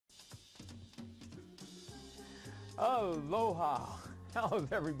Aloha. How's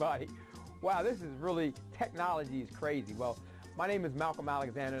everybody? Wow, this is really, technology is crazy. Well, my name is Malcolm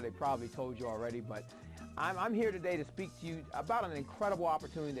Alexander. They probably told you already, but I'm here today to speak to you about an incredible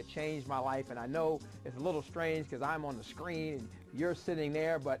opportunity that changed my life. And I know it's a little strange because I'm on the screen and you're sitting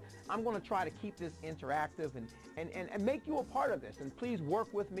there, but I'm going to try to keep this interactive and make you a part of this. And please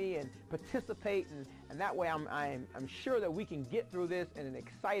work with me and participate. And that way I'm sure that we can get through this in an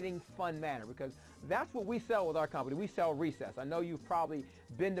exciting, fun manner, because that's what we sell with our company. We sell recess. I know you've probably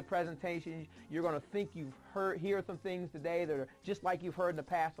been to presentations. You're going to think you've hear some things today that are just like you've heard in the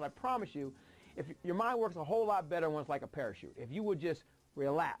past, but I promise you, if your mind works a whole lot better when it's like a parachute. If you would just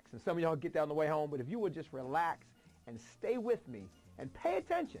relax, and some of y'all get that on the way home, but if you would just relax and stay with me and pay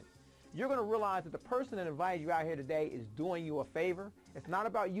attention, you're going to realize that the person that invited you out here today is doing you a favor. It's not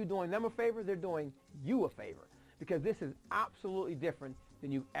about you doing them a favor, they're doing you a favor, because this is absolutely different than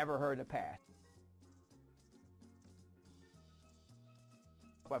you've ever heard in the past.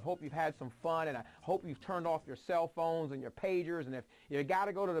 I hope you've had some fun, and I hope you've turned off your cell phones and your pagers, and if you got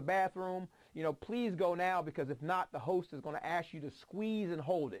to go to the bathroom, please go now, because if not, the host is going to ask you to squeeze and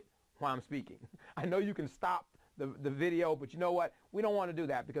hold it while I'm speaking. I know you can stop the video, but you know what? We don't want to do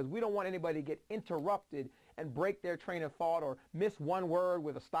that, because we don't want anybody to get interrupted and break their train of thought or miss one word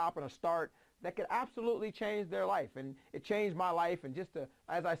with a stop and a start that could absolutely change their life. And it changed my life. And just to,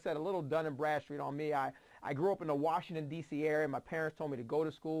 as I said, a little Dun and Bradstreet on me, I grew up in the Washington, D.C. area. My parents told me to go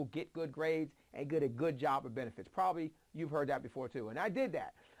to school, get good grades, and get a good job with benefits. Probably you've heard that before too. And I did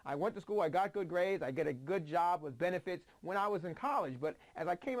that. I went to school, I got good grades, I get a good job with benefits when I was in college. But as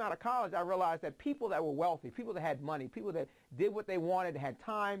I came out of college, I realized that people that were wealthy, people that had money, people that did what they wanted, had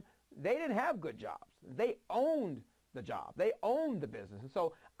time, they didn't have good jobs. They owned the job. They owned the business. And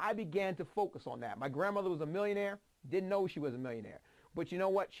so I began to focus on that. My grandmother was a millionaire, didn't know she was a millionaire. But you know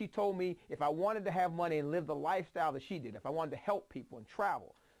what? She told me if I wanted to have money and live the lifestyle that she did, if I wanted to help people and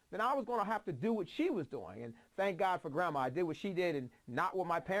travel, then I was going to have to do what she was doing. And thank God for Grandma. I did what she did and not what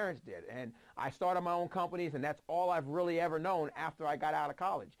my parents did. And I started my own companies, and that's all I've really ever known after I got out of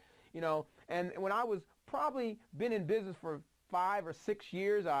college. And when I was probably been in business for 5 or 6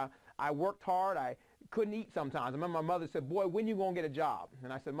 years, I worked hard. I couldn't eat sometimes. I remember my mother said, "Boy, when you going to get a job?"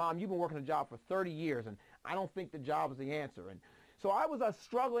 And I said, "Mom, you've been working a job for 30 years, and I don't think the job is the answer." And so I was a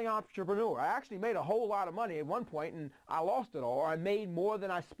struggling entrepreneur. I actually made a whole lot of money at one point, and I lost it all, or I made more than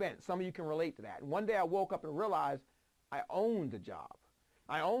I spent. Some of you can relate to that. And one day I woke up and realized I owned the job.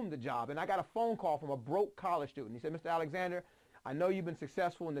 I owned the job, and I got a phone call from a broke college student. He said, "Mr. Alexander, I know you've been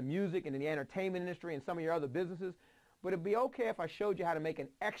successful in the music and in the entertainment industry and some of your other businesses, but it'd be okay if I showed you how to make an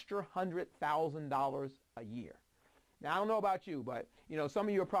extra $100,000 a year." Now, I don't know about you, but some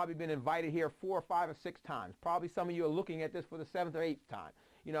of you have probably been invited here 4 or 5 or 6 times. Probably some of you are looking at this for the 7th or 8th time.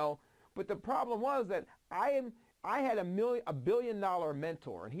 But the problem was that I had a billion-dollar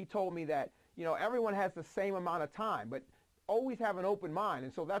mentor, and he told me that everyone has the same amount of time, but always have an open mind.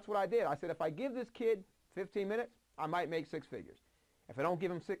 And so that's what I did. I said, if I give this kid 15 minutes, I might make 6 figures. If I don't give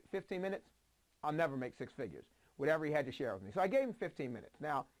him 15 minutes, I'll never make 6 figures, whatever he had to share with me. So I gave him 15 minutes.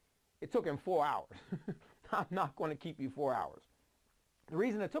 Now, it took him 4 hours. I'm not going to keep you 4 hours. The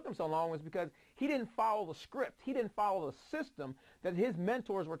reason it took him so long was because he didn't follow the script. He didn't follow the system that his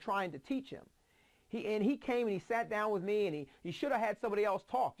mentors were trying to teach him. He came and he sat down with me, and he should have had somebody else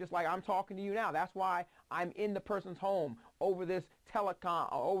talk, just like I'm talking to you now. That's why I'm in the person's home over this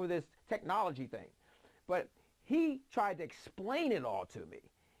over this technology thing. But he tried to explain it all to me,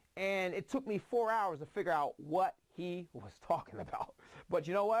 and it took me 4 hours to figure out what he was talking about. But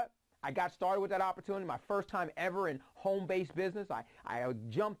you know what? I got started with that opportunity, my first time ever in home-based business. I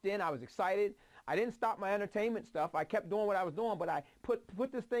jumped in. I was excited. I didn't stop my entertainment stuff. I kept doing what I was doing, but I put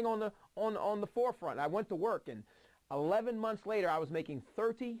this thing on the forefront. I went to work, and 11 months later, I was making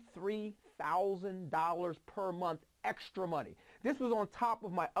 $33,000 per month extra money. This was on top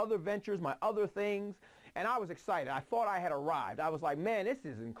of my other ventures, my other things, and I was excited. I thought I had arrived. I was like, man, this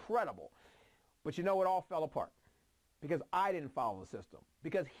is incredible. But it all fell apart, because I didn't follow the system,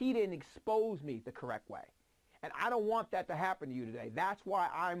 because he didn't expose me the correct way. And I don't want that to happen to you today. That's why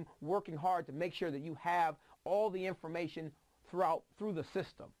I'm working hard to make sure that you have all the information through the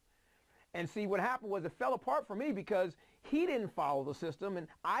system. And see, what happened was it fell apart for me because he didn't follow the system, and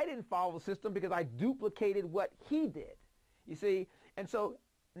I didn't follow the system because I duplicated what he did. You see? And so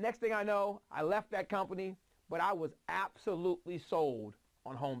next thing I know, I left that company, but I was absolutely sold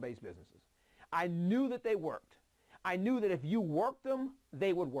on home-based businesses. I knew that they worked. I knew that if you worked them,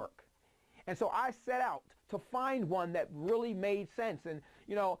 they would work. And so I set out to find one that really made sense. And,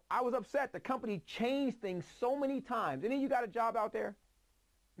 I was upset. The company changed things so many times. Any of you got a job out there?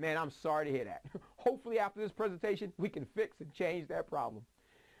 Man, I'm sorry to hear that. Hopefully after this presentation, we can fix and change that problem.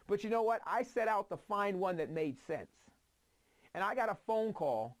 But you know what? I set out to find one that made sense. And I got a phone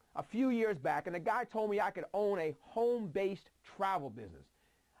call a few years back, and the guy told me I could own a home-based travel business.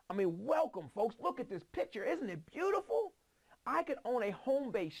 I mean, welcome, folks. Look at this picture. Isn't it beautiful? I could own a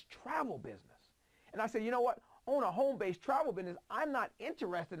home-based travel business. And I said, you know what? Own a home-based travel business. I'm not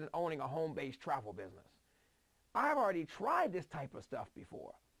interested in owning a home-based travel business. I've already tried this type of stuff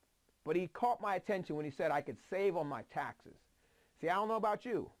before. But he caught my attention when he said I could save on my taxes. See, I don't know about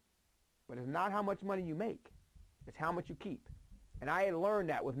you, but it's not how much money you make. It's how much you keep. And I had learned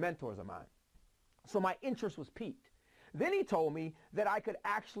that with mentors of mine. So my interest was piqued. Then he told me that I could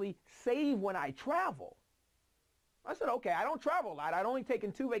actually save when I travel. I said, okay, I don't travel a lot. I'd only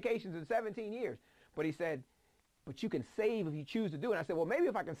taken 2 vacations in 17 years. But he said, but you can save if you choose to do it. And I said, well, maybe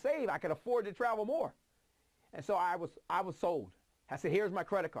if I can save, I can afford to travel more. And so I was sold. I said, here's my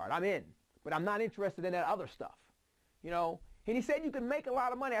credit card. I'm in. But I'm not interested in that other stuff. You know? And he said, you can make a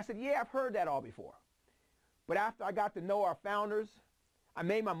lot of money. I said, yeah, I've heard that all before. But after I got to know our founders, I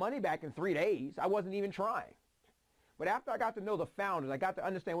made my money back in 3 days. I wasn't even trying. But after I got to know the founders, I got to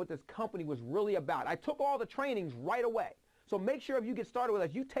understand what this company was really about. I took all the trainings right away. So make sure if you get started with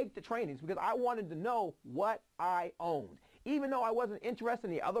us, you take the trainings because I wanted to know what I owned. Even though I wasn't interested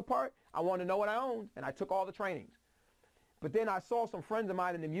in the other part, I wanted to know what I owned, and I took all the trainings. But then I saw some friends of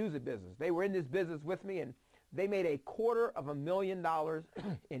mine in the music business. They were in this business with me, and they made $250,000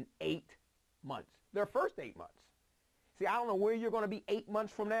 in 8 months. Their first 8 months. See, I don't know where you're going to be 8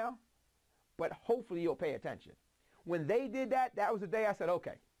 months from now, but hopefully you'll pay attention. When they did that, that was the day I said,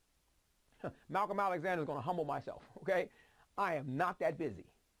 okay, Malcolm Alexander is going to humble myself, okay? I am not that busy.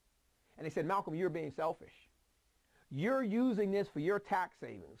 And they said, Malcolm, you're being selfish. You're using this for your tax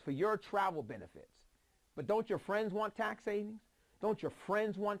savings, for your travel benefits. But don't your friends want tax savings? Don't your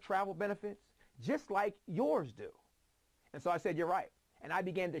friends want travel benefits? Just like yours do. And so I said, you're right. And I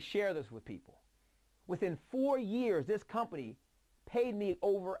began to share this with people. Within 4 years, this company paid me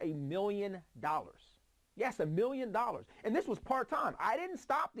over $1 million. Yes, $1 million. And this was part-time. I didn't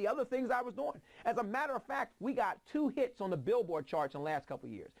stop the other things I was doing. As a matter of fact, we got 2 hits on the Billboard charts in the last couple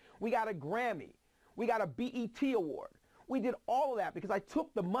of years. We got a Grammy. We got a BET award. We did all of that because I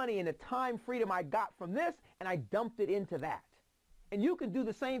took the money and the time freedom I got from this and I dumped it into that. And you can do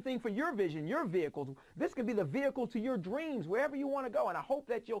the same thing for your vision, your vehicles. This can be the vehicle to your dreams, wherever you want to go. And I hope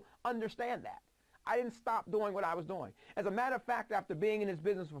that you'll understand that. I didn't stop doing what I was doing. As a matter of fact, after being in this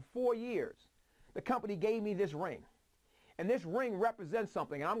business for 4 years, the company gave me this ring. And this ring represents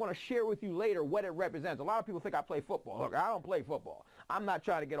something. And I'm going to share with you later what it represents. A lot of people think I play football. Look, I don't play football. I'm not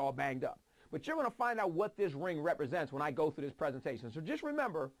trying to get all banged up. But you're going to find out what this ring represents when I go through this presentation. So just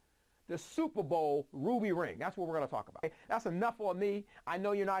remember the Super Bowl ruby ring. That's what we're going to talk about. That's enough on me. I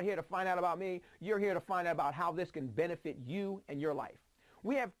know you're not here to find out about me. You're here to find out about how this can benefit you and your life.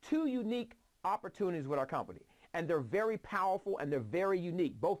 We have 2 unique opportunities with our company. And they're very powerful and they're very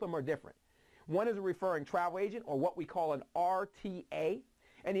unique. Both of them are different. One is a referring travel agent, or what we call an RTA.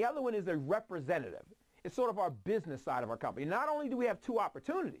 And the other one is a representative. It's sort of our business side of our company. Not only do we have 2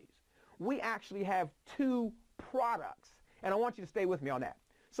 opportunities, we actually have 2 products. And I want you to stay with me on that.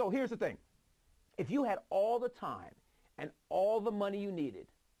 So here's the thing. If you had all the time and all the money you needed,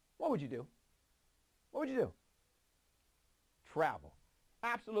 what would you do? What would you do? Travel.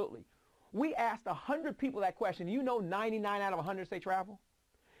 Absolutely. We asked 100 people that question. You know 99 out of 100 say travel?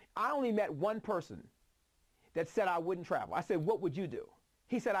 I only met one person that said I wouldn't travel. I said, what would you do?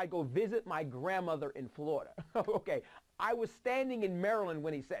 He said, I'd go visit my grandmother in Florida. Okay. I was standing in Maryland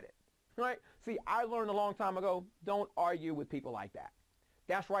when he said it. Right? See, I learned a long time ago, don't argue with people like that.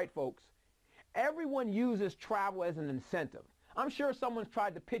 That's right, folks. Everyone uses travel as an incentive. I'm sure someone's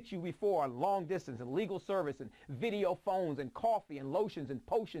tried to pitch you before on long distance and legal service and video phones and coffee and lotions and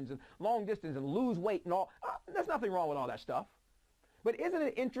potions and long distance and lose weight and all. There's nothing wrong with all that stuff. But isn't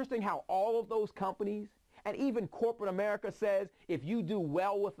it interesting how all of those companies and even corporate America says, if you do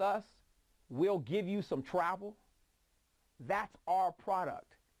well with us, we'll give you some travel? That's our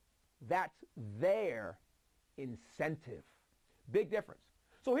product. That's their incentive. Big difference.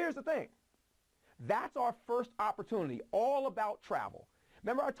 So here's the thing. That's our first opportunity, all about travel.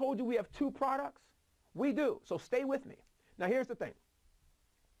 Remember I told you we have 2 products? We do. So stay with me. Now here's the thing.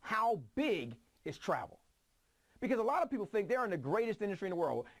 How big is travel? Because a lot of people think they're in the greatest industry in the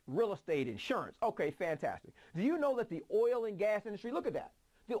world, real estate, insurance. Okay, fantastic. Do you know that the oil and gas industry, look at that.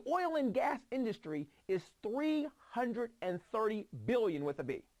 The oil and gas industry is $330 billion with a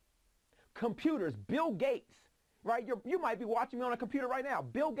B. Computers, Bill Gates, right? You might be watching me on a computer right now.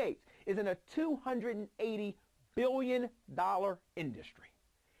 Bill Gates is in a $280 billion industry.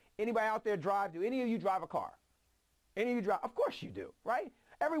 Anybody out there drive? Do any of you drive a car? Any of you drive? Of course you do, right?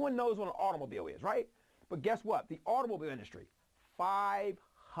 Everyone knows what an automobile is, right? But guess what? The automobile industry,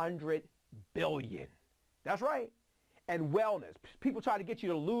 500 billion. That's right. And wellness. People try to get you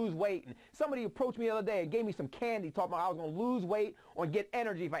to lose weight. And somebody approached me the other day and gave me some candy, talking about I was going to lose weight or get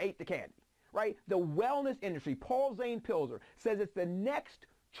energy if I ate the candy, right? The wellness industry, Paul Zane Pilzer, says it's the next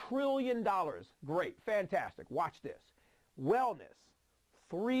 $1 trillion. Great. Fantastic. Watch this. Wellness,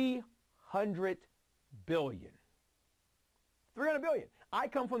 300 billion. 300 billion. I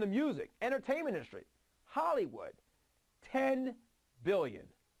come from the music, entertainment industry, Hollywood, 10 billion.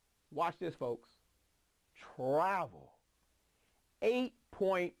 Watch this, folks. Travel,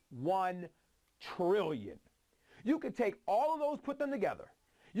 8.1 trillion. You could take all of those, put them together.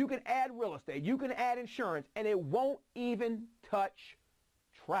 You can add real estate. You can add insurance, and it won't even touch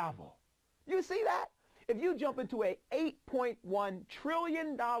travel. You see that? If you jump into a $8.1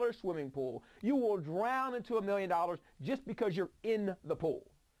 trillion swimming pool, you will drown into $1 million just because you're in the pool.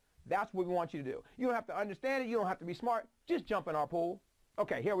 That's what we want you to do. You don't have to understand it. You don't have to be smart. Just jump in our pool.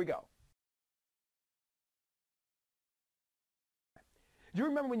 Okay, here we go. Do you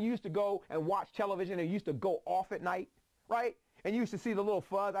remember when you used to go and watch television and you used to go off at night, right? And you used to see the little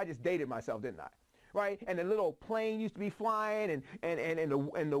fuzz. I just dated myself, didn't I? Right? And the little plane used to be flying and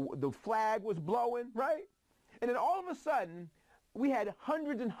the flag was blowing, right? And then all of a sudden, we had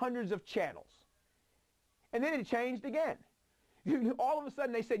hundreds and hundreds of channels. And then it changed again. All of a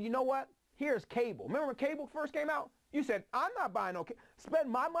sudden, they said, you know what? Here's cable. Remember when cable first came out? You said, I'm not buying no cable. Spend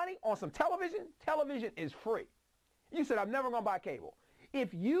my money on some television. Television is free. You said, I'm never going to buy cable.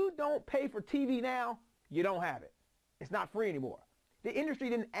 If you don't pay for TV now, you don't have it. It's not free anymore. The industry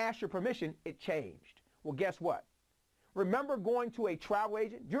didn't ask your permission. It changed. Well, guess what? Remember going to a travel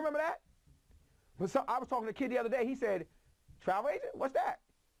agent? Do you remember that? I was talking to a kid the other day. He said, travel agent? What's that?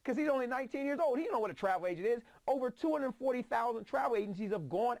 Because he's only 19 years old. He don't know what a travel agent is. Over 240,000 travel agencies have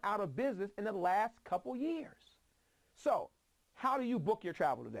gone out of business in the last couple years. So how do you book your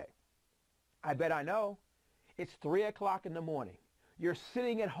travel today? I bet I know. It's 3 o'clock in the morning. You're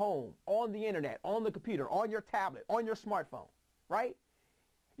sitting at home on the internet, on the computer, on your tablet, on your smartphone, right?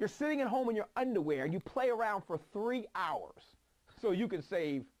 You're sitting at home in your underwear and you play around for 3 hours so you can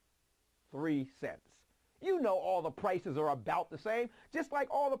save 3 cents. You know all the prices are about the same, just like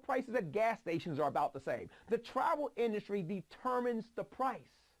all the prices at gas stations are about the same. The travel industry determines the price.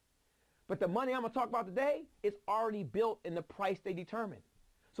 But the money I'm going to talk about today is already built in the price they determine.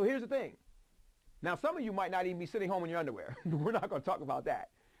 So here's the thing. Now, some of you might not even be sitting home in your underwear. We're not going to talk about that.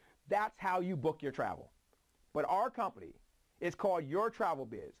 That's how you book your travel. But our company is called Your Travel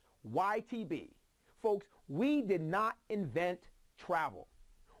Biz, YTB. Folks, we did not invent travel.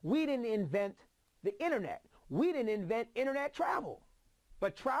 We didn't invent the internet. We didn't invent internet travel.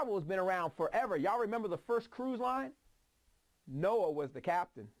 But travel has been around forever. Y'all remember the first cruise line? Noah was the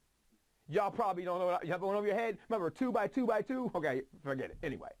captain. Y'all probably don't know. You have one over your head? Remember 2x2x2? Okay, forget it.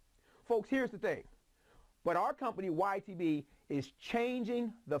 Anyway, folks, here's the thing. But our company, YTB, is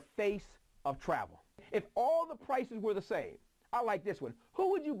changing the face of travel. If all the prices were the same, I like this one. Who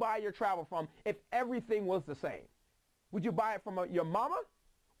would you buy your travel from if everything was the same? Would you buy it from your mama?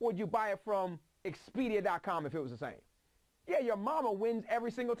 Or would you buy it from Expedia.com if it was the same? Yeah, your mama wins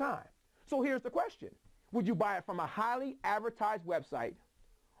every single time. So here's the question. Would you buy it from a highly advertised website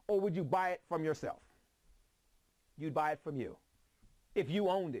or would you buy it from yourself? You'd buy it from you. If you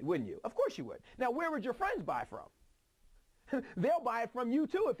owned it, wouldn't you? Of course you would. Now, where would your friends buy from? They'll buy it from you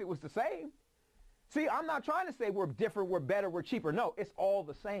too if it was the same. See, I'm not trying to say we're different, we're better, we're cheaper. No, it's all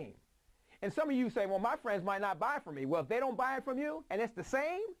the same. And some of you say, well, my friends might not buy from me. Well, if they don't buy it from you and it's the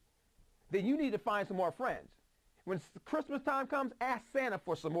same, then you need to find some more friends. When Christmas time comes, ask Santa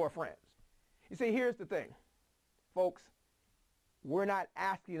for some more friends. You see, here's the thing. Folks, we're not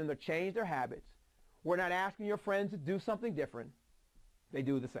asking them to change their habits. We're not asking your friends to do something different. They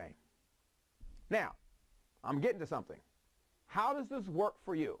do the same. Now, I'm getting to something. How does this work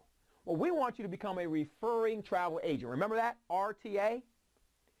for you? Well, we want you to become a referring travel agent. Remember that? RTA?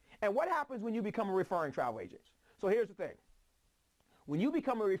 And what happens when you become a referring travel agent? So here's the thing. When you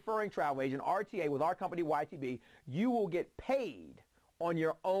become a referring travel agent, RTA, with our company YTB, you will get paid on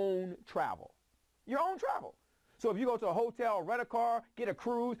your own travel. Your own travel. So if you go to a hotel, rent a car, get a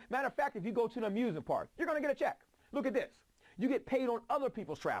cruise, matter of fact, if you go to an amusement park, you're going to get a check. Look at this. You get paid on other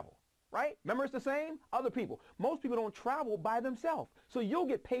people's travel, right? Remember it's the same? Other people. Most people don't travel by themselves. So you'll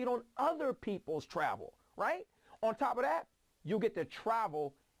get paid on other people's travel, right? On top of that, you'll get to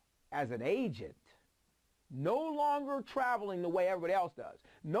travel as an agent. No longer traveling the way everybody else does.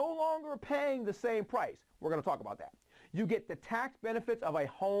 No longer paying the same price. We're going to talk about that. You get the tax benefits of a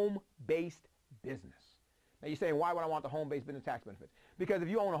home-based business. Now you're saying, why would I want the home-based business tax benefits? Because if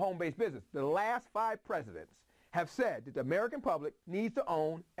you own a home-based business, the last 5 presidents have said that the American public needs to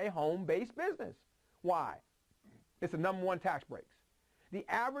own a home-based business. Why? It's the #1 tax breaks. The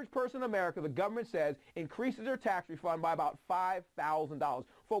average person in America, the government says, increases their tax refund by about $5,000.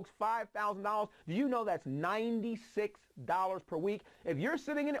 Folks, $5,000, do you know that's $96 per week? If you're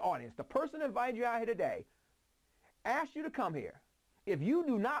sitting in the audience, the person that invited you out here today asked you to come here. If you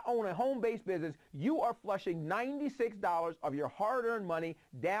do not own a home-based business, you are flushing $96 of your hard-earned money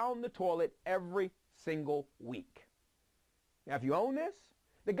down the toilet every single week. Now, if you own this,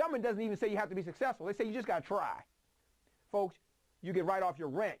 the government doesn't even say you have to be successful. They say you just got to try. Folks, you can write off your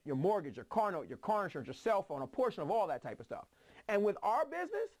rent, your mortgage, your car note, your car insurance, your cell phone, a portion of all that type of stuff. And with our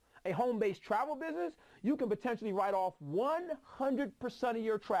business, a home-based travel business, you can potentially write off 100% of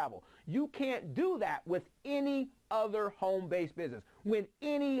your travel. You can't do that with any other home-based business. With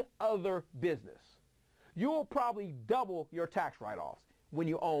any other business, you'll probably double your tax write-offs when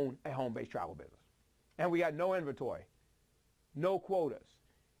you own a home-based travel business. And we got no inventory, no quotas.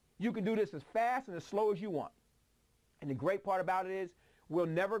 You can do this as fast and as slow as you want. And the great part about it is we're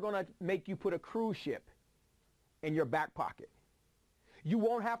never going to make you put a cruise ship in your back pocket. You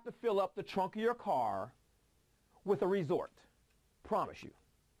won't have to fill up the trunk of your car with a resort. Promise you.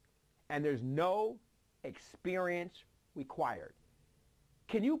 And there's no experience required.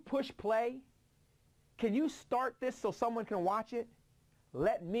 Can you push play? Can you start this so someone can watch it?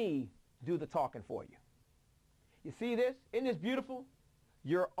 Let me do the talking for you. You see this? Isn't this beautiful?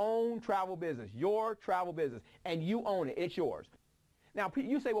 Your own travel business, your travel business, and you own it. It's yours. Now,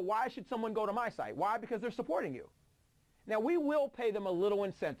 you say, well, why should someone go to my site? Why? Because they're supporting you. Now, we will pay them a little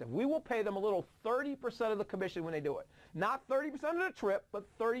incentive. We will pay them a little 30% of the commission when they do it. Not 30% of the trip, but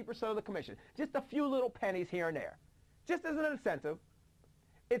 30% of the commission. Just a few little pennies here and there. Just as an incentive.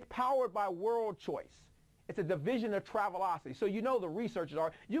 It's powered by World Choice. It's a division of Travelocity. So you know the researchers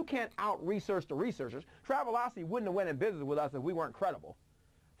are. You can't out-research the researchers. Travelocity wouldn't have went in business with us if we weren't credible.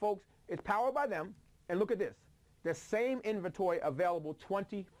 Folks, it's powered by them. And look at this. The same inventory available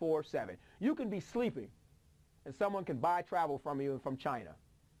 24/7. You can be sleeping, and someone can buy travel from you from China,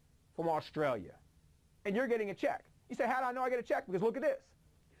 from Australia, and you're getting a check. You say, how do I know I get a check? Because look at this.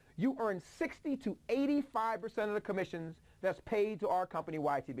 You earn 60 to 85% of the commissions that's paid to our company,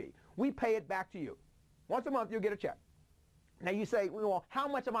 YTB. We pay it back to you. Once a month, you'll get a check. Now you say, well, how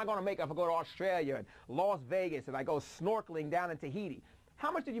much am I going to make if I go to Australia and Las Vegas and I go snorkeling down in Tahiti?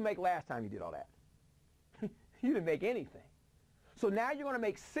 How much did you make last time you did all that? You didn't make anything. So now you're going to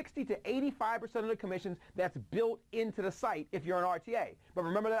make 60 to 85% of the commissions that's built into the site if you're an RTA. But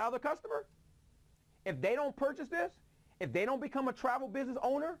remember that other customer? If they don't purchase this, if they don't become a travel business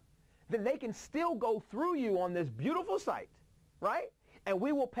owner, then they can still go through you on this beautiful site, right? And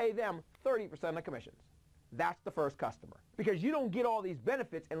we will pay them 30% of the commissions. That's the first customer. Because you don't get all these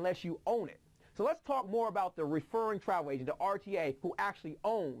benefits unless you own it. So let's talk more about the referring travel agent, the RTA, who actually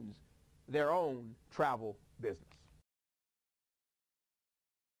owns their own travel business.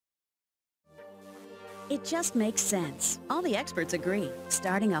 It just makes sense. All the experts agree.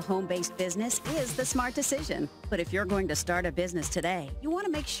 Starting a home-based business is the smart decision. But if you're going to start a business today, you want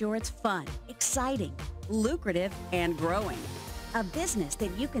to make sure it's fun, exciting, lucrative, and growing. A business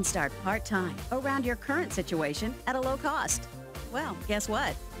that you can start part-time around your current situation at a low cost. Well, guess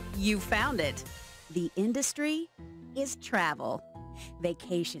what? You found it. The industry is travel.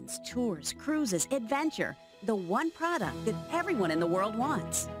 Vacations, tours, cruises, adventure. The one product that everyone in the world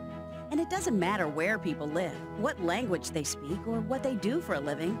wants. And it doesn't matter where people live, what language they speak, or what they do for a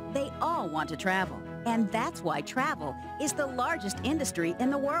living, they all want to travel. And that's why travel is the largest industry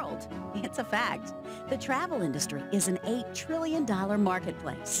in the world. It's a fact. The travel industry is an $8 trillion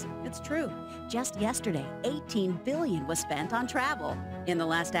marketplace. It's true. Just yesterday, $18 billion was spent on travel. In the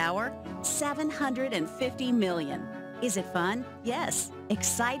last hour, $750 million. Is it fun? Yes.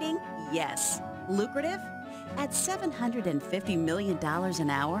 Exciting? Yes. Lucrative? At $750 million an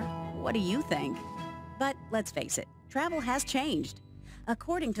hour? What do you think? But let's face it, travel has changed.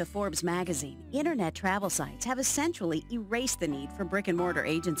 According to Forbes magazine, internet travel sites have essentially erased the need for brick-and-mortar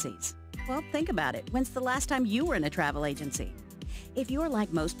agencies. Well, think about it. When's the last time you were in a travel agency? If you're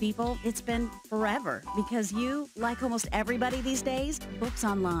like most people, it's been forever because you, like almost everybody these days, books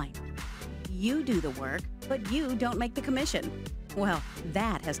online. You do the work, but you don't make the commission. Well,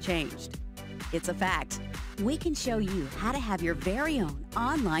 that has changed. It's a fact. We can show you how to have your very own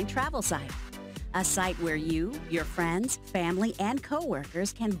online travel site. A site where you, your friends, family, and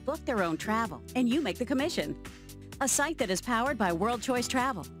coworkers can book their own travel, and you make the commission. A site that is powered by World Choice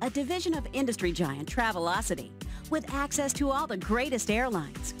Travel, a division of industry giant Travelocity. with access to all the greatest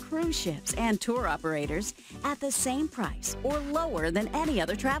airlines, cruise ships, and tour operators at the same price or lower than any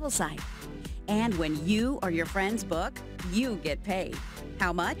other travel site. And when you or your friends book, you get paid.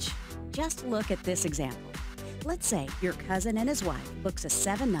 How much? Just look at this example. Let's say your cousin and his wife books a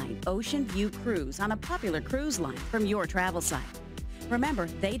 7-night Ocean View cruise on a popular cruise line from your travel site. Remember,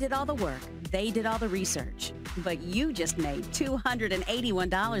 they did all the work, they did all the research, but you just made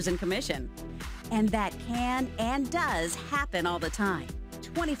 $281 in commission. And that can and does happen all the time,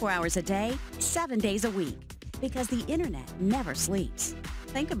 24 hours a day, 7 days a week, because the internet never sleeps.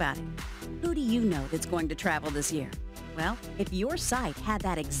 Think about it. Who do you know that's going to travel this year? Well, if your site had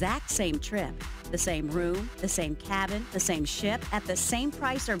that exact same trip, the same room, the same cabin, the same ship, at the same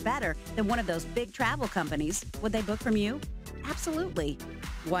price or better than one of those big travel companies, would they book from you? Absolutely.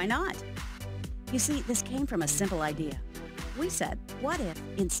 Why not? You see, this came from a simple idea. We said, what if,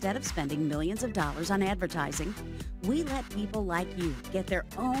 instead of spending millions of dollars on advertising, we let people like you get their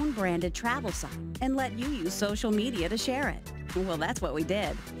own branded travel site and let you use social media to share it? Well, that's what we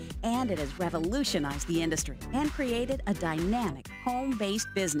did. And it has revolutionized the industry and created a dynamic, home-based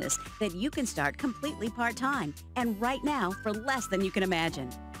business that you can start completely part-time and right now for less than you can imagine.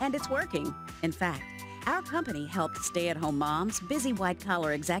 And it's working. In fact, our company helped stay-at-home moms, busy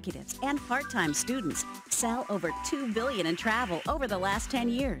white-collar executives, and part-time students sell over $2 billion in travel over the last 10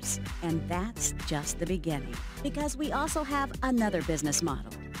 years. And that's just the beginning, because we also have another business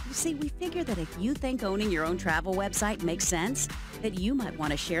model. You see, we figure that if you think owning your own travel website makes sense, that you might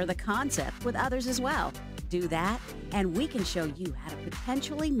want to share the concept with others as well. Do that, and we can show you how to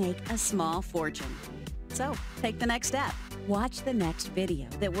potentially make a small fortune. So, take the next step. Watch the next video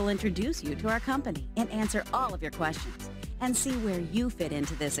that will introduce you to our company and answer all of your questions and see where you fit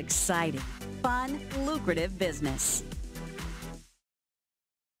into this exciting, fun, lucrative business.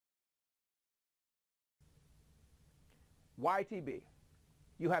 YTB.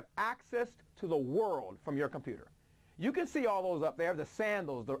 You have access to the world from your computer. You can see all those up there, the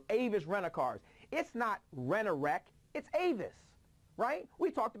Sandals, the Avis rent-a-cars. It's not Rent-A-Wreck, it's Avis, right?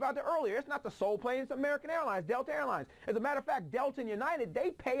 We talked about that earlier. It's not the Soul Plane, it's American Airlines, Delta Airlines. As a matter of fact, Delta and United, they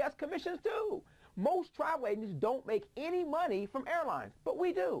pay us commissions too. Most travel agents don't make any money from airlines, but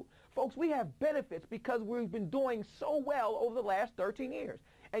we do. Folks, we have benefits because we've been doing so well over the last 13 years.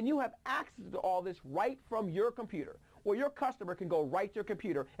 And you have access to all this right from your computer, where your customer can go right to your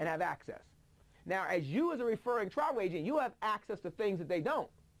computer and have access. Now, as you as a referring travel agent, you have access to things that they don't.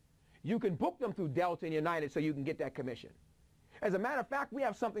 You can book them through Delta and United so you can get that commission. As a matter of fact, we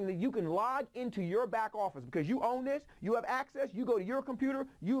have something that you can log into your back office because you own this, you have access, you go to your computer,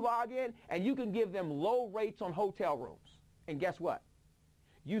 you log in, and you can give them low rates on hotel rooms. And guess what?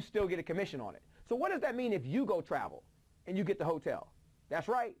 You still get a commission on it. So what does that mean if you go travel and you get the hotel? That's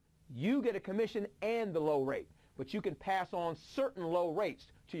right, you get a commission and the low rate, but you can pass on certain low rates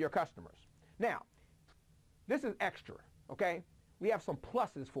to your customers. Now, this is extra, okay? We have some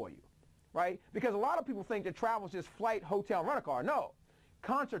pluses for you, right? Because a lot of people think that travel is just flight, hotel, rent-a-car. No.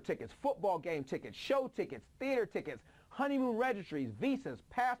 Concert tickets, football game tickets, show tickets, theater tickets, honeymoon registries, visas,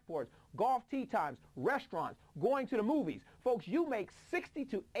 passports, golf tee times, restaurants, going to the movies. Folks, you make 60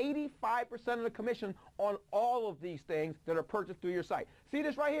 to 85% of the commission on all of these things that are purchased through your site. See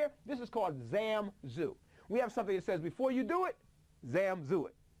this right here? This is called ZamZoo. We have something that says before you do it, ZamZoo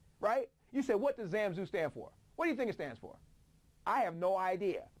it, right? You say, what does ZamZoo stand for? What do you think it stands for? I have no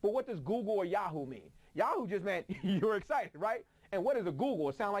idea. But what does Google or Yahoo mean? Yahoo just meant you're excited, right? And what is a Google?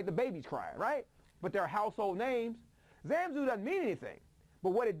 It sounds like the baby's crying, right? But they're household names. ZamZoo doesn't mean anything. But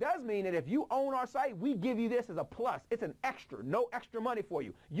what it does mean is if you own our site, we give you this as a plus. It's an extra, no extra money for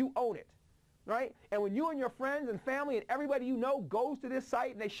you. You own it, right? And when you and your friends and family and everybody you know goes to this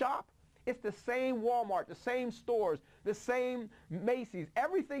site and they shop, it's the same Walmart, the same stores, the same Macy's.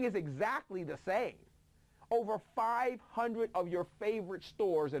 Everything is exactly the same. Over 500 of your favorite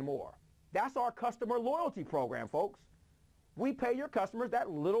stores and more. That's our customer loyalty program, folks. We pay your customers that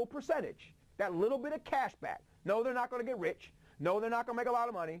little percentage, that little bit of cash back. No, they're not going to get rich. No, they're not going to make a lot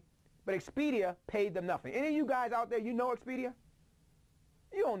of money. But Expedia paid them nothing. Any of you guys out there, you know Expedia?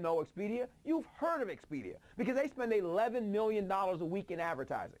 You don't know Expedia. You've heard of Expedia because they spend $11 million a week in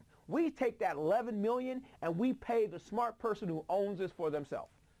advertising. We take that $11 million and we pay the smart person who owns this for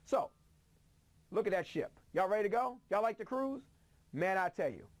themselves. So, look at that ship. Y'all ready to go? Y'all like to cruise? Man, I tell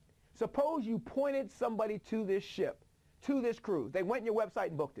you. Suppose you pointed somebody to this ship, to this cruise. They went on your website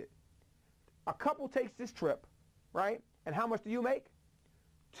and booked it. A couple takes this trip, right? And how much do you make?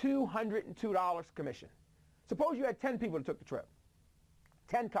 $202 commission. Suppose you had 10 people that took the trip.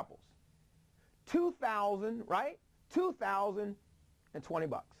 10 couples. 2,000, right? 2,020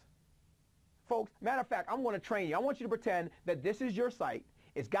 bucks. Folks, matter of fact, I'm going to train you. I want you to pretend that this is your site.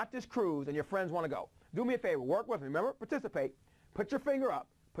 It's got this cruise and your friends want to go. Do me a favor. Work with me. Remember, participate. Put your finger up.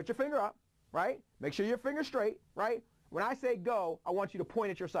 Put your finger up, right? Make sure your finger's straight, right? When I say go, I want you to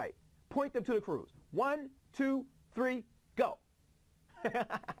point at your site. Point them to the cruise. 1, 2, 3, go.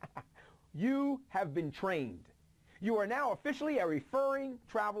 You have been trained. You are now officially a referring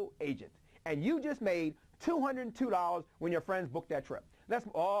travel agent. And you just made $202 when your friends booked that trip. That's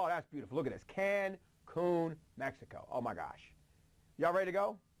beautiful. Look at this. Cancun, Mexico. Oh my gosh. Y'all ready to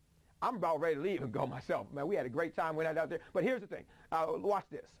go? I'm about ready to leave and go myself. Man, we had a great time when I was out there. But here's the thing. Watch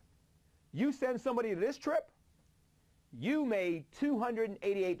this. You send somebody to this trip, you made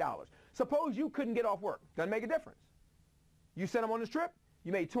 $288. Suppose you couldn't get off work. Doesn't make a difference. You sent them on this trip,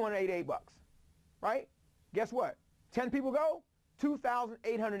 you made $288, right? Guess what? 10 people go,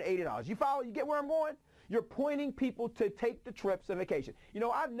 $2,880. You follow? You get where I'm going? You're pointing people to take the trips and vacation. You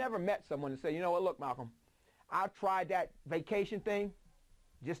know, I've never met someone to say, you know what, look, Malcolm, I've tried that vacation thing,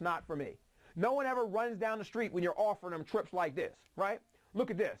 just not for me. No one ever runs down the street when you're offering them trips like this, right?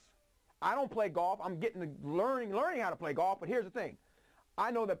 Look at this. I don't play golf. I'm getting to learning how to play golf, but here's the thing. I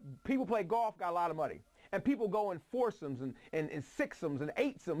know that people play golf got a lot of money. And people go in foursomes and sixsomes and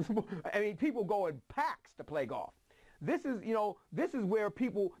eightsomes. I mean, people go in packs to play golf. This is, you know, this is where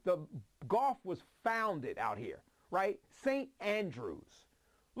the golf was founded out here, right? St. Andrews.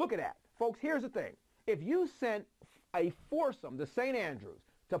 Look at that. Folks, here's the thing. If you sent a foursome to St. Andrews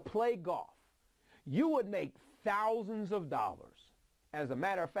to play golf, you would make thousands of dollars. As a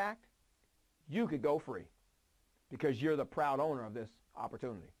matter of fact, you could go free because you're the proud owner of this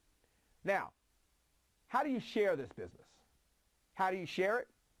opportunity. Now, how do you share this business? How do you share it?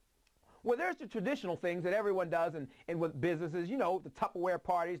 Well, there's the traditional things that everyone does and with businesses, you know, the Tupperware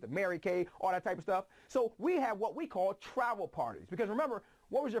parties, the Mary Kay, all that type of stuff. So we have what we call travel parties. Because remember,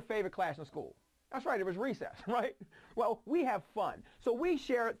 what was your favorite class in school? That's right, it was recess, right? Well, we have fun. So we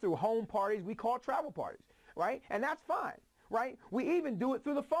share it through home parties we call travel parties, right? And that's fine, right? We even do it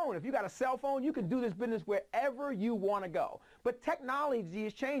through the phone. If you got a cell phone, you can do this business wherever you want to go. But technology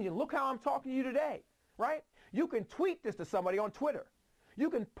is changing. Look how I'm talking to you today, right? You can tweet this to somebody on Twitter. You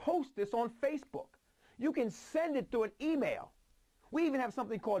can post this on Facebook. You can send it through an email. We even have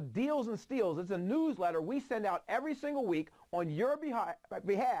something called Deals and Steals. It's a newsletter we send out every single week on your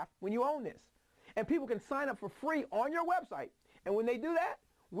behalf when you own this. And people can sign up for free on your website. And when they do that,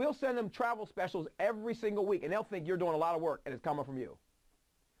 we'll send them travel specials every single week. And they'll think you're doing a lot of work and it's coming from you.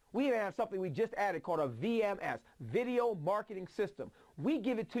 We even have something we just added called a VMS, Video Marketing System. We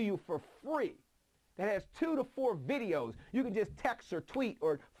give it to you for free. That has 2 to 4 videos. You can just text or tweet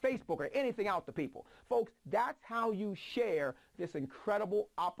or Facebook or anything out to people. Folks, that's how you share this incredible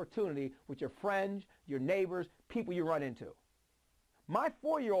opportunity with your friends, your neighbors, people you run into. My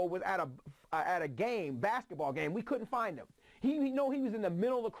 4-year-old was at a game, basketball game. We couldn't find him. He was in the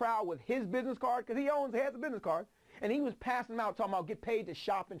middle of the crowd with his business card because he has a business card, and he was passing them out talking about get paid to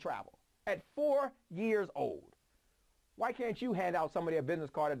shop and travel at 4 years old. Why can't you hand out somebody a business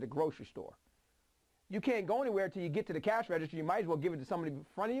card at the grocery store? You can't go anywhere until you get to the cash register. You might as well give it to somebody in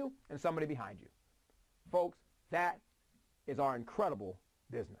front of you and somebody behind you. Folks, that is our incredible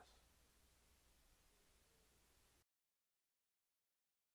business.